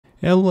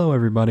Hello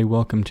everybody,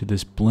 welcome to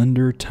this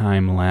Blender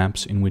time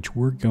lapse in which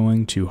we're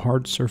going to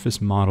hard surface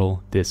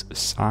model this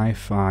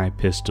Sci-Fi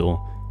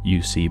pistol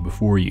you see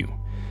before you.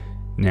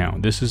 Now,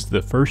 this is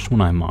the first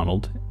one I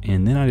modeled,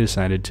 and then I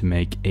decided to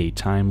make a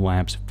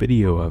time-lapse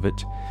video of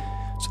it.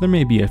 So there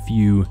may be a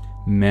few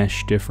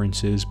mesh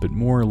differences, but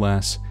more or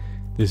less,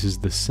 this is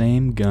the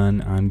same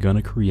gun I'm going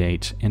to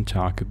create and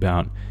talk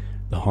about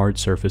the hard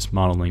surface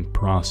modeling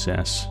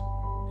process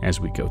as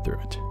we go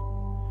through it.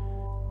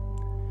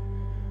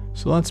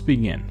 So let's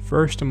begin.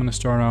 First, I'm going to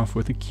start off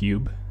with a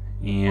cube,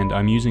 and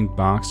I'm using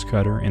Box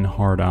Cutter and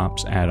Hard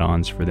Ops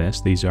add-ons for this.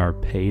 These are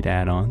paid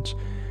add-ons,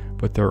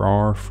 but there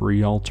are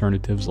free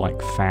alternatives like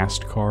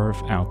Fast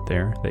Carve out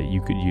there that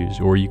you could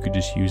use, or you could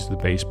just use the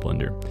base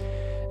Blender.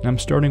 And I'm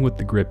starting with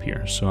the grip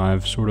here, so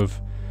I've sort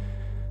of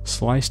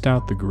sliced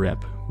out the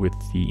grip with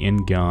the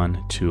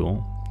N-Gon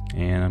tool,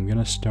 and I'm going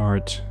to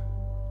start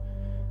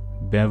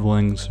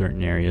beveling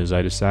certain areas.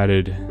 I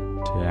decided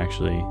to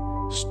actually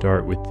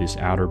start with this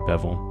outer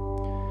bevel.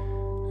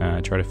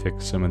 Try to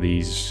fix some of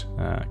these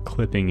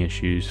clipping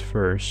issues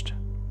first,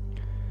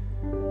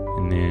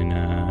 and then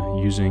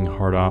using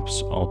Hard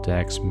Ops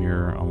Alt-X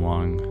mirror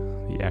along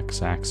the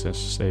X-axis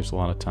saves a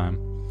lot of time.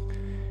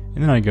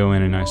 And then I go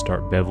in and I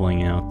start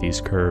beveling out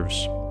these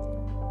curves,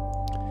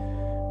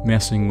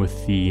 messing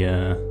with the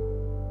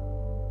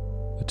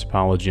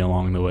topology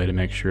along the way to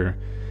make sure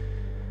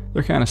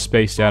they're kind of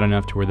spaced out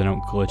enough to where they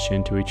don't glitch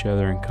into each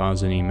other and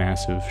cause any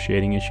massive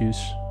shading issues.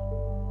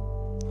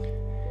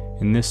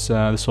 And this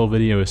whole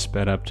video is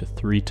sped up to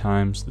 3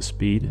 times the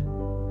speed.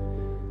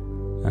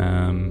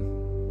 I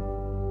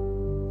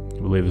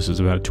believe this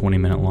is about a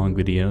 20-minute long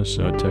video,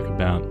 so it took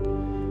about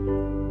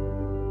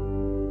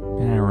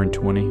an hour and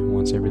 20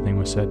 once everything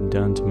was said and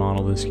done to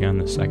model this gun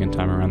the second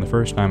time around. The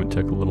first time it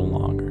took a little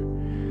longer.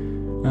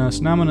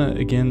 So now I'm going to,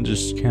 again,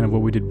 just kind of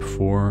what we did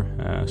before,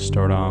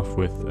 start off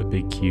with a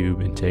big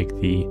cube and take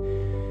the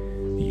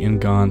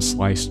N-Gon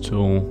slice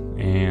tool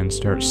and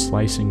start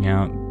slicing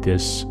out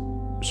this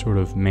sort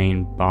of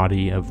main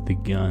body of the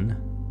gun,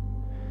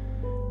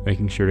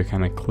 making sure to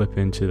kind of clip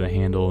into the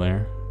handle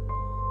there,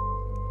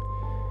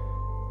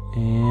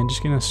 and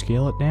just gonna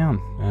scale it down,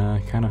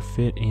 kind of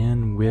fit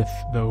in with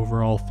the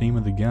overall theme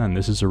of the gun.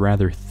 This is a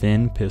rather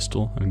thin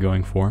pistol I'm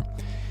going for,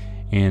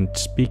 and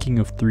speaking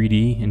of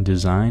 3D and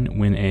design,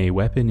 when a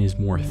weapon is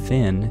more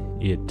thin,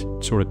 it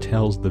sort of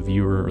tells the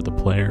viewer or the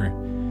player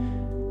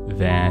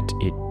that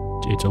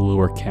it's a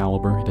lower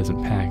caliber. It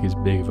doesn't pack as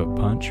big of a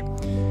punch,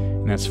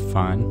 and that's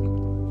fine.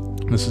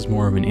 This is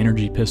more of an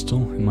energy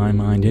pistol in my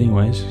mind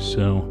anyways,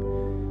 so,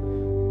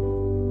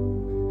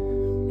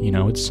 you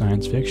know, it's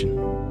science fiction.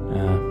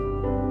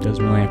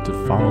 Doesn't really have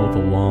to follow the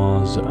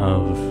laws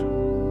of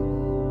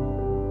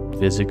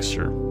physics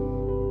or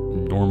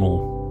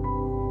normal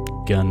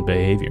gun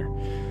behavior.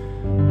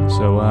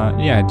 So,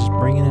 yeah, just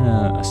bringing in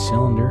a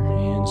cylinder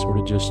and sort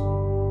of just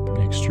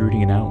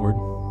extruding it outward.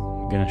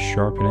 I'm going to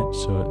sharpen it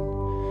so it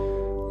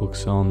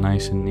looks all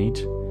nice and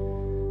neat.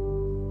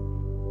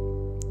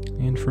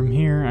 And from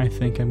here, I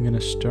think I'm going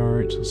to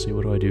start, let's see,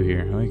 what do I do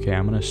here? Okay,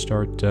 I'm going to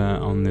start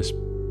on this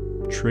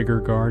trigger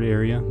guard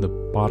area, the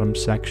bottom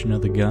section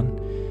of the gun.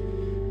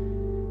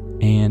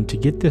 And to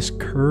get this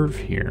curve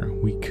here,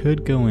 we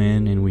could go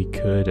in and we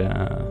could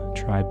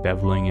try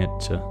beveling it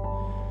to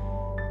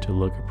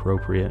look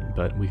appropriate,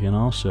 but we can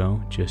also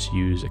just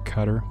use a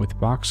cutter with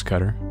Box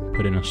Cutter,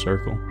 put in a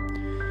circle,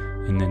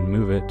 and then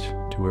move it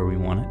to where we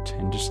want it.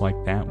 And just like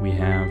that, we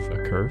have a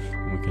curve,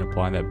 and we can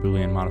apply that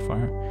Boolean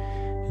modifier,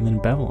 and then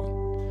bevel it.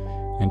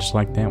 And just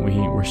like that,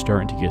 we're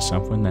starting to get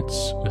something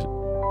that's,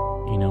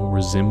 you know,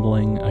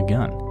 resembling a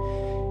gun.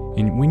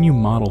 And when you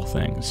model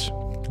things,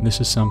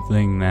 this is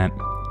something that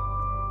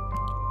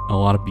a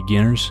lot of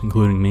beginners,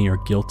 including me, are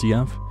guilty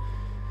of.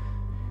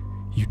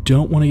 You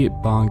don't want to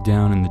get bogged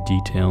down in the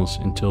details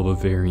until the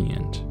very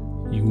end.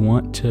 You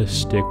want to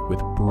stick with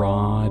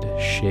broad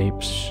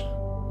shapes,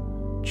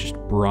 just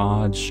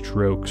broad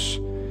strokes.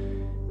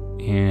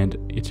 And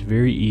it's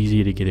very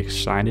easy to get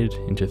excited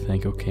and to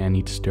think, okay, I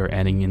need to start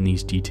adding in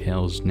these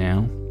details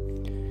now.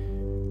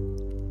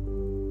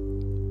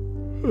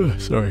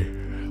 Sorry,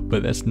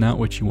 but that's not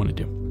what you want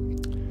to do.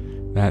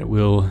 That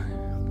will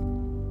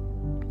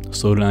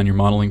slow down your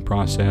modeling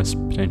process,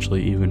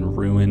 potentially even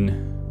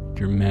ruin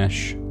your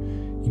mesh.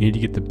 You need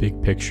to get the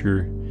big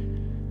picture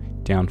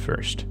down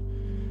first.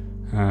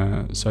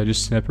 So I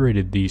just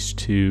separated these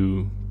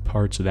two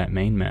parts of that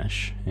main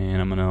mesh,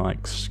 and I'm gonna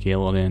like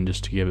scale it in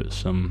just to give it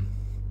some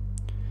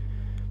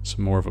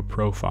more of a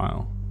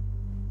profile.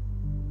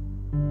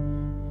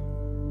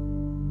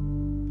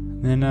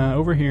 Then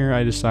over here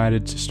I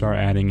decided to start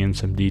adding in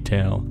some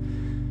detail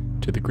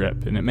to the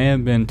grip, and it may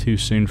have been too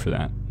soon for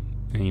that,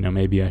 and, you know,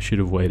 maybe I should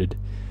have waited,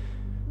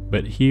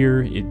 but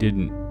here it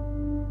didn't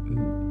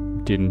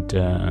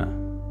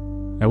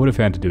I would have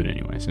had to do it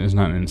anyways, and it's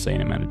not an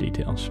insane amount of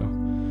detail. So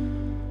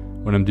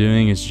what I'm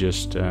doing is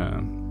just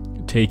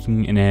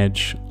taking an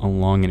edge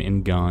along an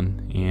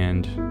N-Gon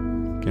and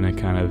gonna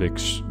kind of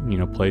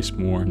place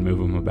more and move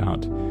them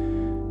about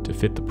to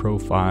fit the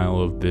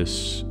profile of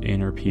this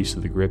inner piece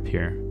of the grip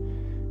here,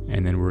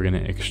 and then we're going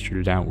to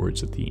extrude it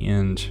outwards at the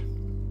end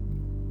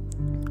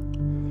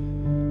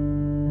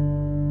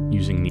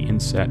using the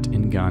inset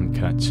in-gun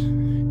cut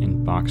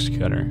in box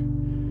cutter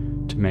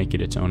to make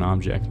it its own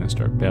object, and then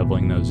start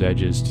beveling those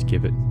edges to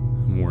give it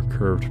a more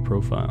curved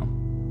profile.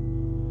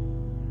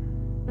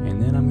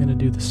 And then I'm going to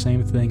do the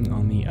same thing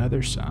on the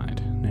other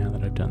side now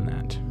that I've done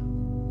that.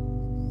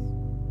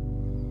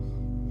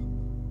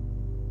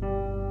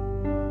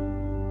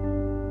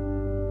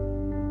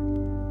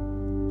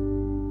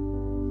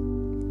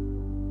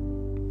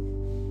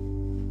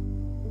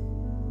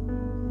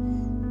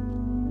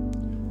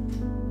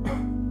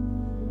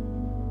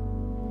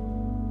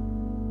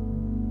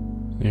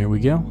 There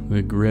we go.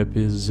 The grip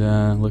is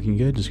looking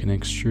good. Just going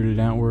to extrude it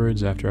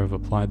outwards after I've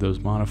applied those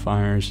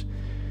modifiers.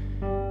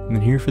 And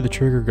then here for the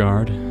trigger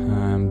guard,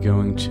 I'm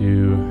going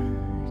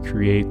to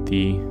create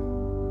the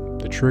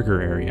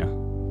trigger area,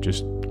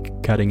 just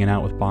cutting it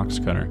out with box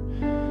cutter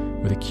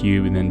with a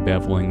cube and then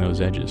beveling those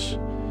edges.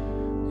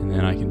 And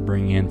then I can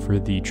bring in for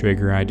the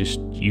trigger, I just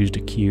used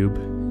a cube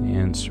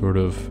and sort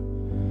of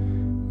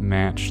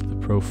matched the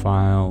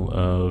profile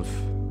of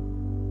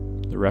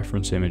the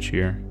reference image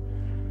here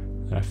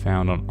that I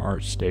found on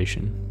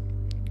ArtStation.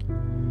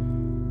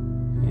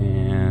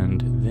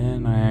 And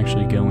then I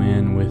actually go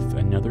in with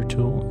another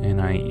tool and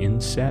I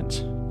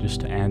inset just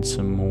to add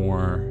some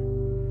more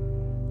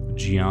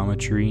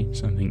geometry,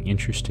 something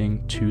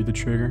interesting to the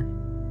trigger.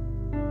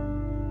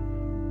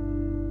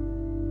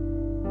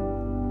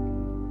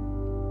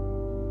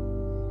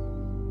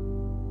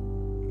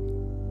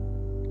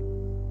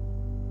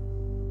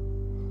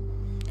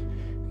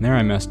 And there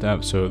I messed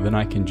up, so then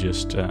I can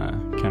just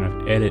kind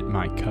of edit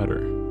my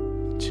cutter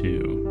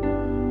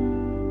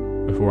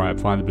before I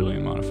apply the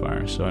Boolean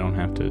modifier, so I don't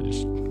have to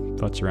just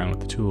futz around with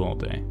the tool all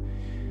day.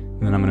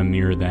 And then I'm going to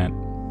mirror that,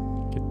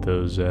 get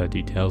those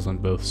details on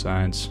both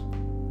sides.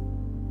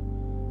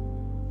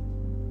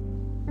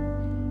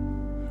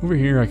 Over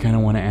here I kind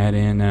of want to add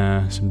in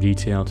some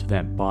detail to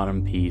that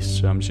bottom piece,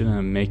 so I'm just going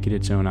to make it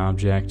its own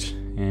object.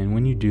 And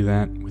when you do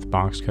that with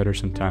box cutter,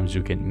 sometimes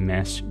you'll get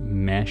mesh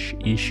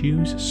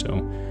issues, so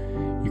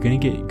you're going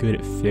to get good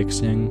at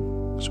fixing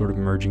sort of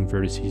merging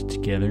vertices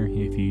together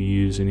if you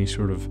use any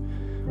sort of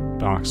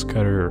box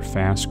cutter or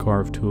fast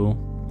carve tool.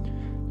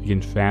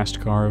 Again, fast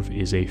carve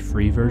is a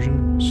free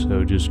version,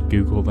 so just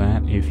Google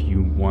that if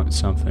you want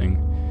something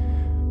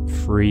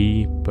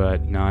free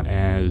but not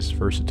as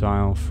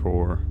versatile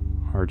for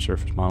hard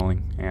surface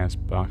modeling as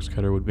box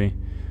cutter would be.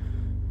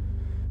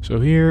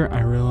 So here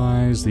I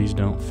realize these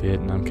don't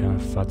fit and I'm kind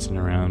of futzing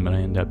around, but I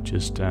end up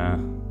just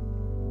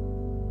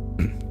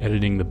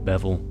editing the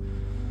bevel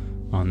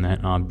on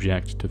that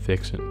object to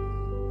fix it.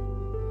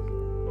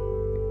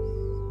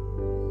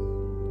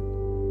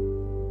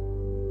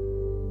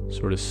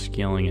 Sort of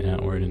scaling it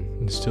outward,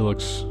 and it still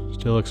looks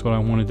what I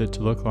wanted it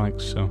to look like,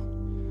 so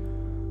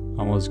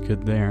all was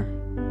good there.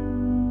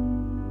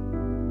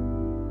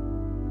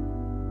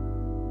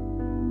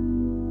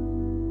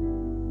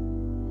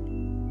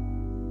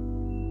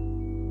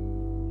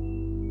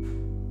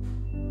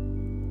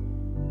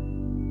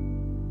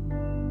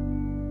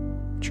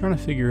 Trying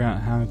to figure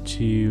out how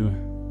to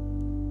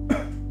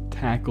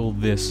tackle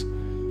this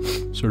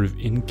sort of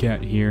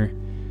incut here.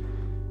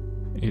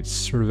 It's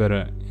sort of at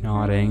an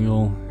odd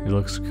angle. It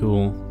looks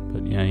cool,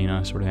 but yeah, you know,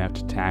 I sort of have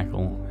to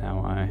tackle how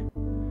I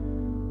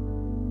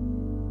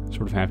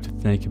sort of have to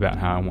think about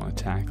how I want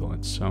to tackle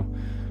it. So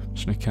I'm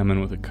just going to come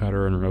in with a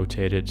cutter and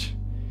rotate it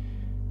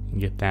and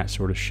get that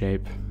sort of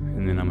shape,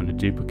 and then I'm going to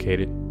duplicate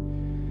it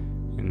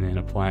and then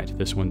apply it to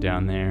this one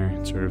down there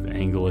and sort of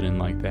angle it in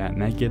like that,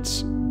 and that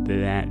gets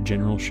that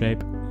general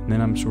shape. And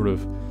then I'm sort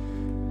of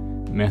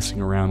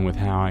messing around with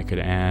how I could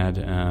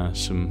add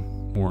some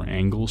more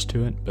angles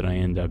to it, but I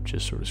end up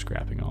just sort of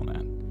scrapping all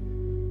that.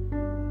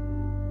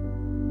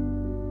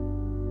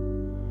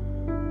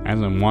 As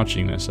I'm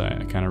watching this, I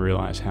kind of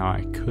realize how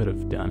I could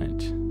have done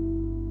it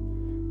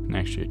and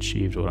actually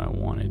achieved what I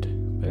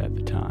wanted, but at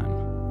the time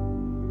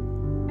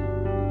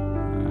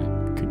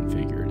I couldn't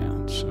figure it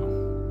out, so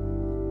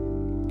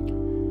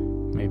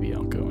maybe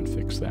I'll go and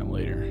fix that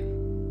later.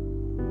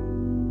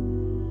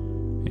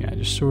 Yeah,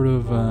 just sort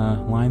of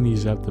line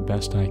these up the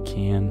best I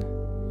can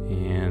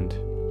and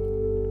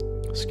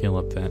scale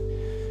up that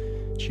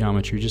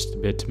geometry just a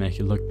bit to make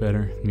it look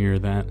better, mirror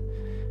that.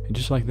 And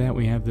just like that,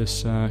 we have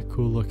this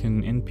cool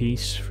looking end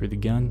piece for the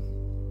gun.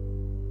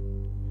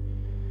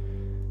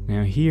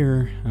 Now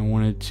here, I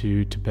wanted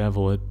to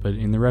bevel it, but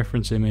in the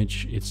reference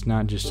image, it's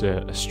not just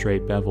a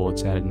straight bevel,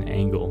 it's at an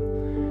angle.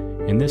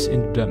 And this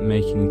ended up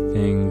making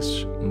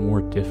things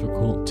more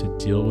difficult to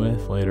deal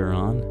with later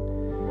on,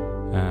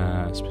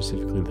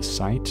 specifically the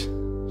sight.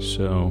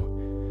 So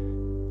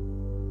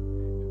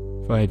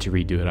if I had to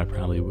redo it, I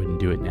probably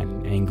wouldn't do it at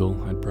an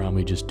angle. I'd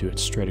probably just do it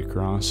straight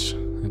across.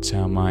 That's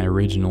how my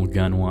original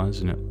gun was,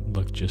 and it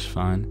looked just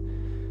fine.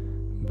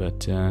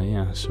 But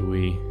yeah, so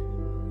we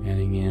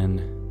adding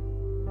in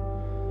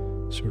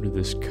sort of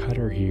this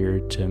cutter here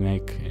to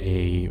make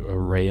a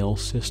rail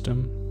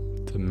system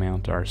to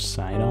mount our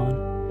sight on.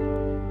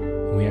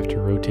 And we have to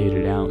rotate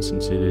it out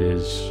since it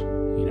is,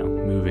 you know,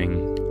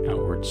 moving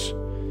outwards.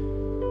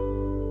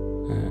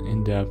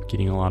 End up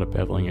getting a lot of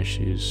beveling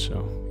issues,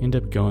 so end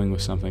up going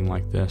with something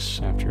like this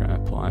after I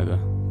apply the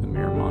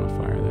mirror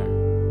modifier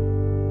there.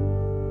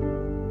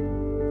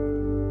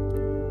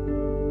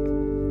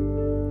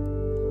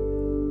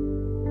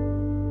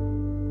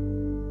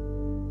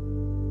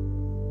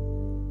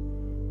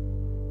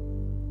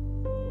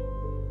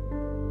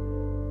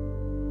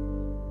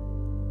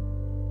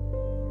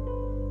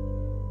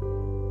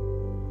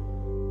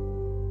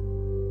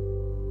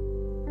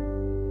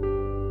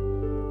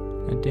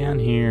 Down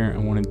here, I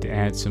wanted to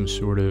add some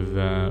sort of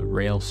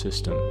rail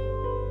system,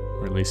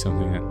 or at least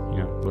something that,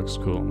 you know, looks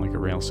cool, like a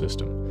rail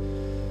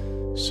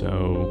system.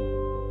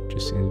 So,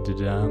 just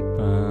ended up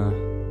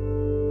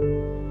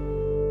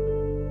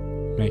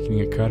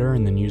making a cutter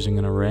and then using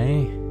an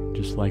array.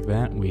 Just like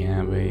that, we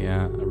have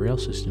a rail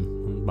system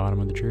on the bottom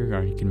of the trigger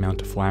guard. You can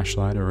mount a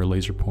flashlight or a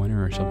laser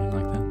pointer or something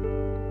like that.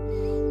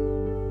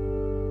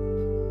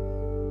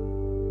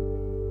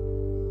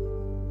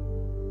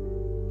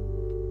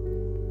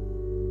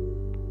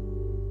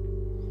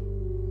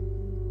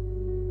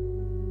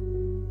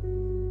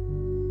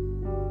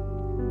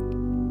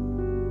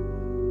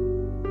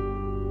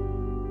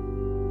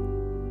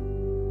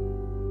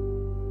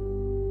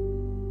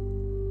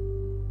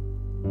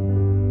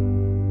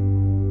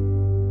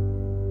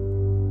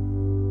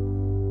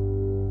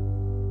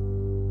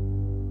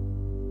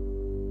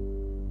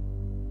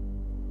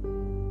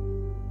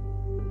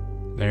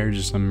 There,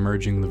 just I'm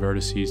merging the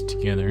vertices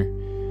together,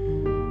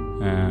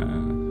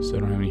 so I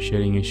don't have any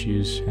shading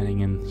issues.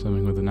 Adding in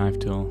something with a knife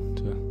tool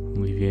to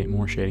alleviate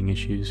more shading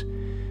issues.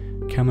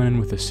 Coming in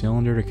with a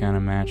cylinder to kind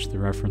of match the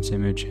reference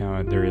image,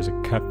 how there is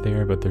a cut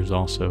there, but there's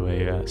also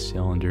a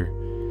cylinder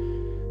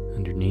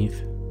underneath.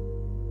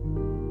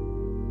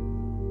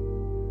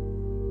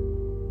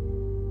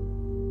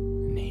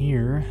 And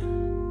here,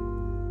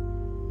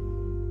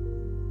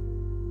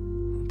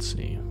 let's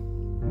see.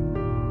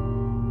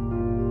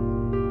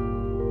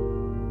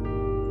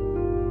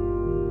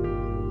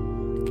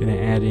 Gonna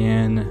add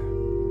in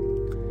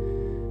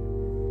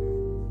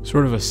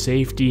sort of a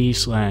safety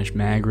slash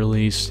mag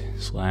release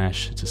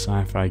slash it's a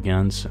Sci-Fi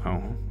gun, so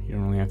you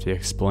don't really have to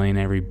explain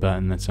every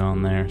button that's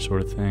on there,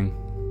 sort of thing.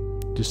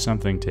 Just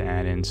something to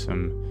add in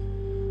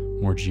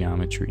some more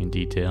geometry and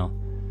detail.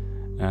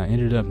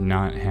 Ended up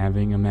not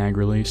having a mag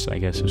release. I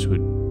guess this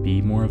would be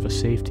more of a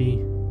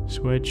safety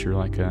switch or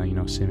like a, you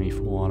know,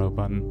 semi-full auto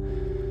button.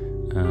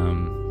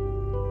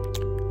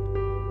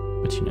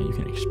 But you know, you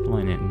can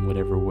explain it in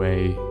whatever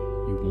way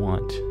you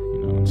want.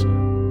 You know, it's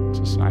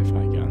a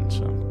Sci-Fi gun,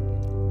 so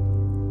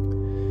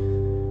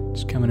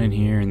just coming in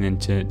here, and then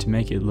to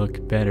make it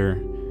look better,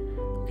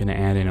 I'm gonna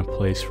add in a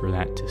place for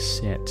that to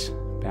sit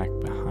back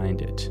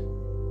behind it,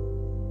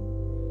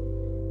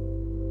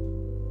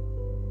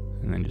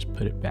 and then just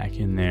put it back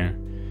in there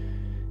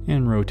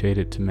and rotate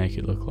it to make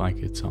it look like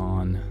it's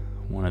on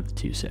one of the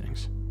two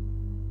settings.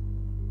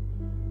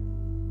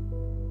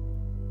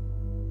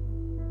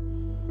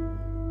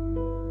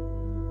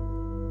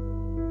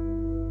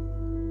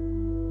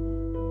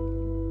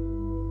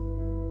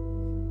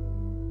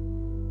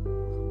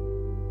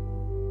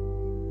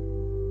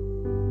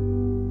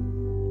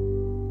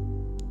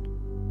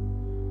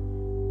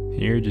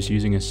 Here, just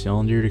using a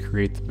cylinder to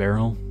create the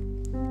barrel.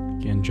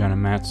 Again, trying to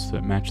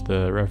match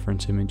the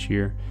reference image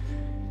here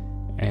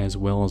as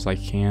well as I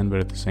can, but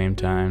at the same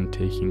time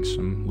taking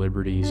some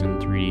liberties in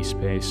 3D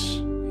space.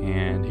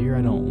 And here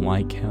I don't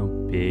like how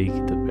big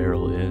the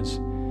barrel is.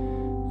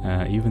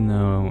 Even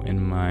though in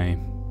my,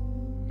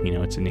 you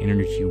know, it's an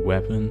energy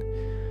weapon,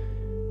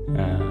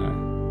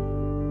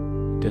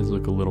 it does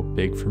look a little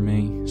big for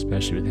me,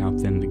 especially with how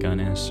thin the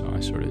gun is, so I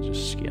sort of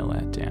just scale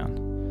that down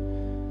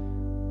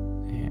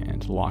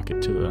and lock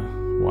it to the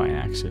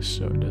y-axis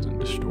so it doesn't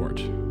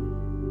distort.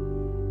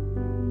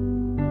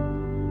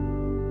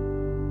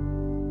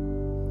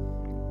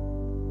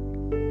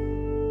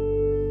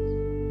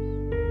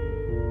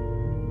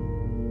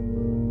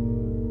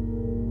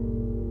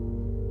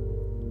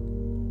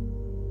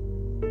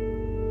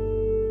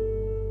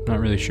 Not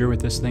really sure what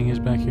this thing is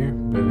back here,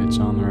 but it's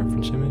on the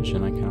reference image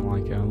and I kind of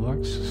like how it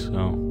looks,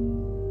 so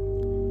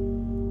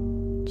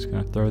just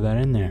gonna throw that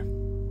in there.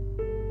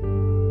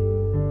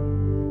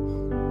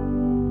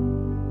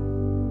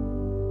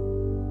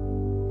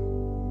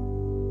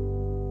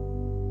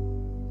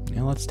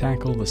 Now let's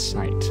tackle the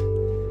sight.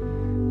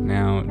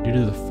 Now, due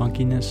to the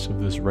funkiness of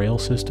this rail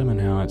system and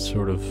how it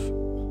sort of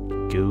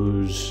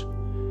goes,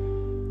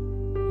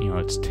 you know,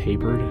 it's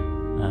tapered,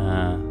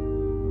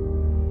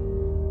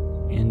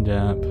 end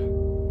up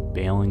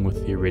bailing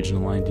with the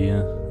original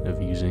idea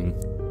of using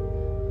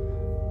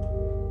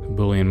a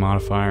Boolean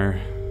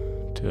modifier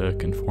to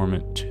conform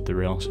it to the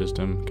rail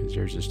system, because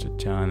there's just a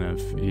ton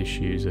of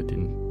issues I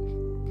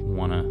didn't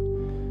want to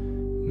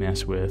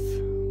mess with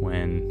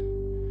when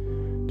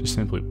just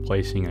simply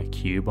placing a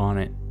cube on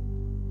it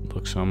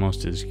looks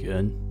almost as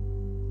good.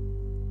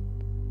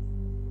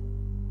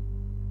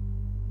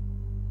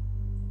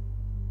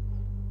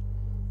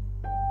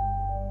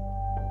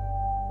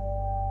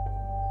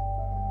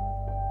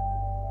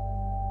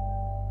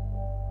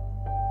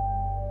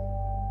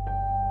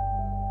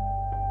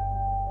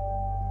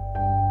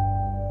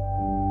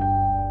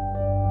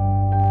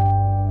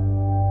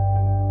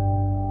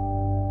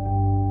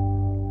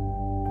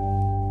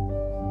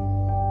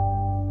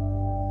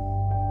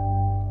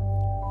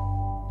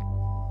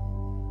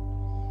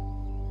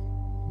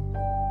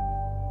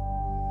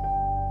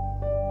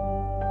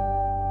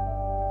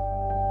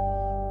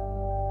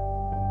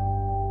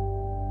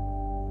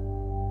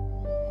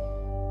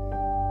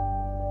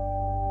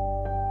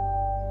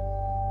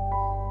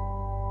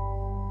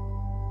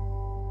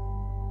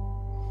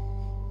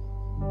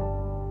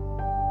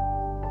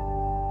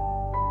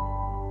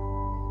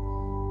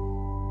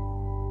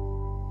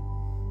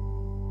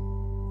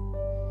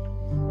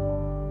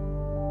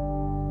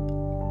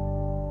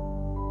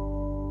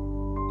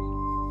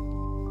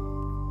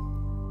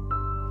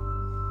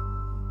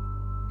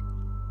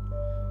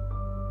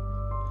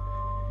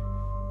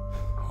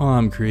 while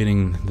I'm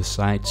creating the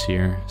sights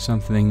here,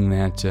 something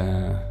that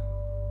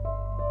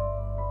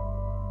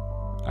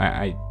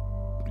I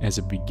as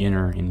a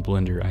beginner in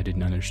Blender, I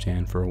didn't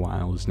understand for a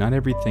while is not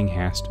everything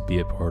has to be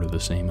a part of the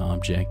same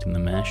object in the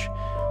mesh.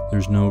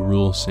 There's no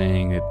rule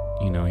saying that,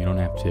 you don't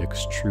have to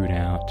extrude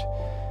out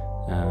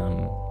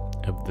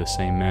of the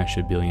same mesh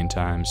a billion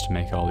times to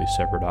make all these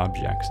separate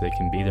objects. They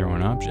can be their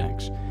own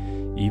objects.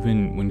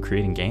 Even when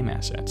creating game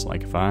assets,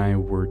 like if I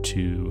were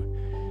to,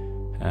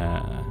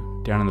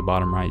 down in the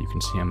bottom right, you can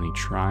see how many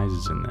tries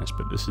is in this,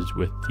 but this is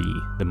with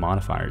the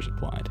modifiers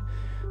applied.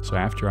 So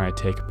after I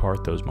take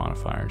apart those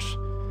modifiers,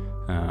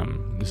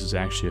 this is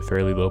actually a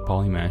fairly low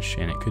poly mesh,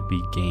 and it could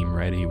be game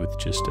ready with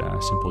just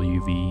simple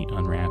UV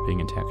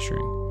unwrapping and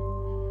texturing.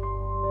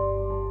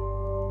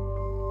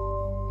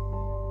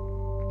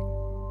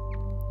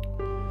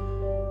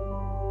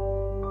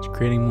 Just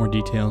creating more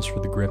details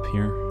for the grip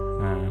here,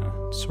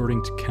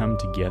 sorting to come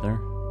together.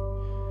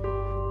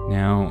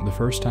 Now, the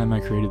first time I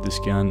created this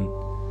gun,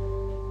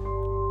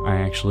 I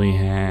actually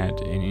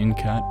had an in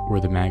cut where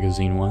the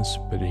magazine was,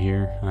 but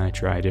here I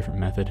try a different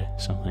method,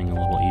 something a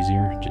little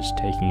easier, just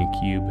taking a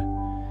cube.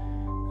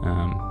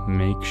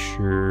 Make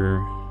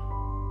sure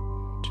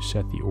to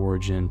set the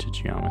origin to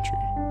geometry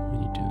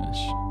when you do this.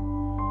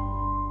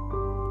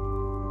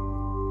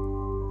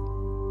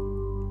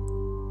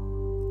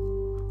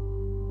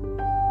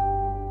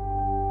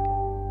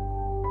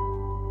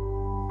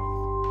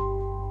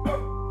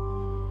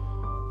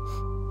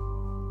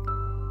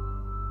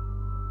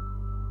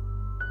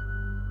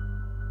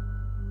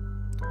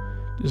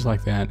 Just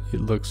like that,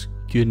 it looks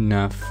good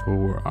enough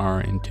for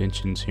our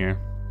intentions here.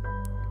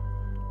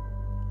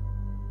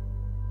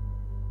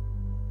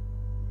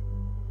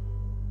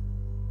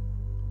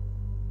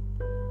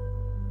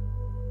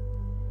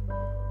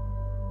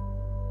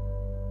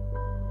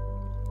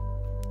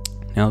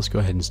 Now let's go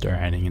ahead and start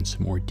adding in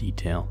some more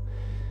detail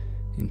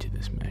into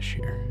this mesh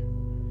here.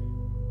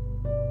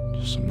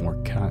 Just some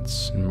more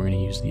cuts, and we're going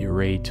to use the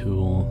array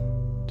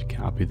tool to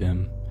copy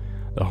them.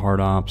 The hard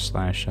ops /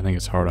 I think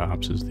it's hard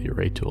ops is the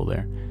array tool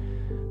there.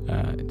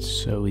 It's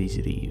so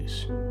easy to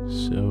use,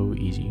 so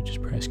easy. You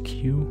just press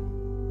Q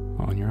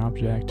on your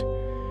object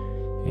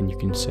and you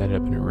can set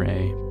up an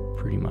array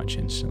pretty much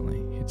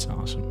instantly. It's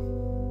awesome.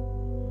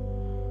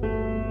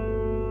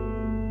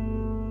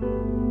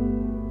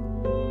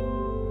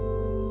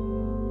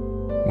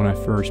 When I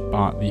first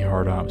bought the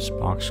hard ops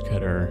box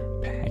cutter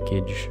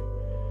package,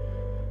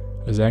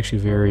 I was actually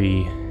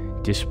very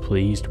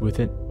displeased with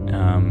it.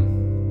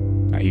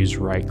 I used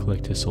right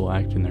click to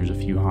select, and there's a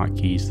few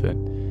hotkeys that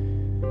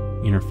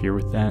interfere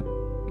with that.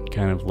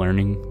 Kind of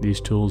learning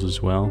these tools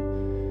as well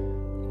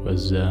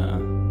was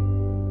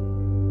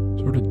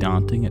sort of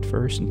daunting at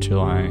first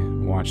until I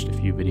watched a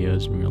few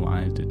videos and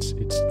realized it's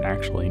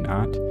actually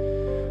not.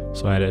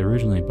 So I had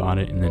originally bought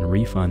it and then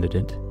refunded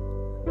it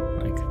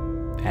like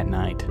that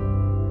night.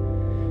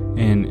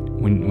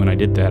 And when I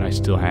did that, I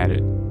still had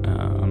it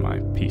on my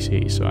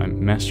PC, so I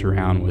messed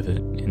around with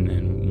it, and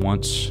then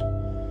once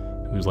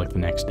it was like the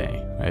next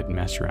day, I had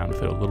messed around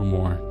with it a little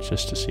more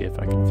just to see if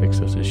I could fix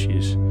those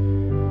issues.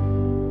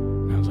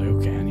 And I was like,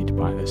 okay, I need to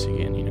buy this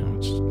again,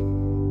 it's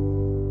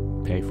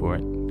pay for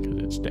it, because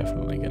it's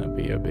definitely going to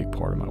be a big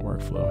part of my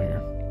workflow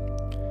here.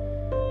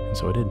 And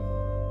so I did.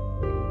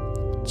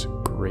 It's a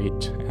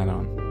great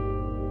add-on.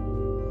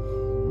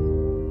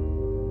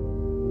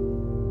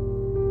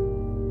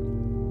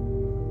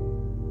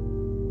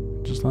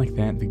 Just like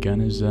that, the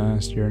gun is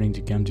starting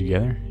to come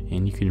together,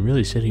 and you can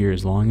really sit here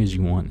as long as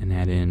you want and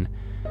add in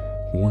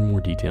more and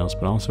more details,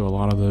 but also a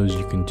lot of those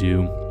you can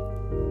do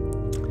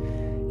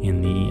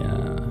in the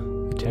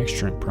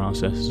texturing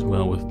process as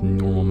well with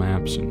normal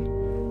maps and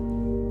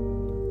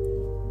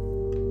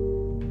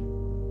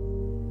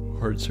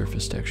hard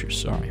surface textures,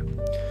 sorry.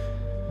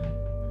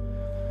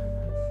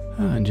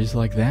 And just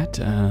like that,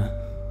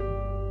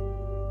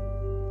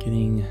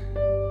 getting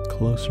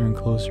closer and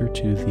closer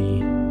to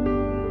the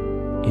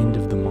end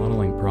of the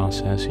modeling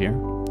process here.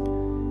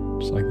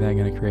 Just like that,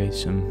 going to create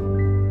some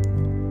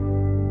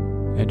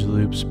edge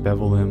loops,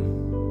 bevel them,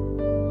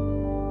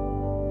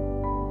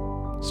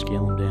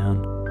 scale them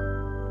down.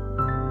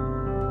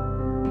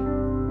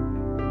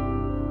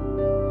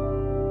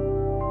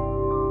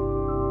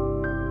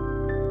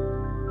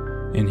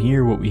 And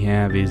here what we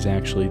have is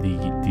actually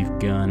the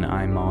gun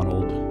I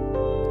modeled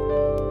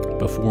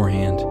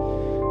beforehand.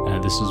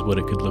 This is what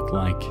it could look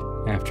like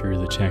after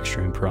the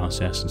texturing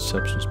process in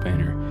Substance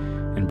Painter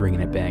and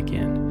bringing it back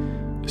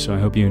in. So I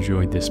hope you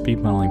enjoyed this speed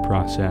modeling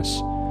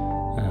process.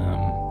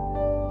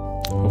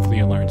 Hopefully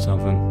you learned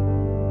something.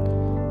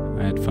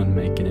 I had fun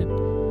making it.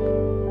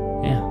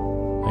 Yeah,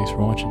 thanks for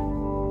watching.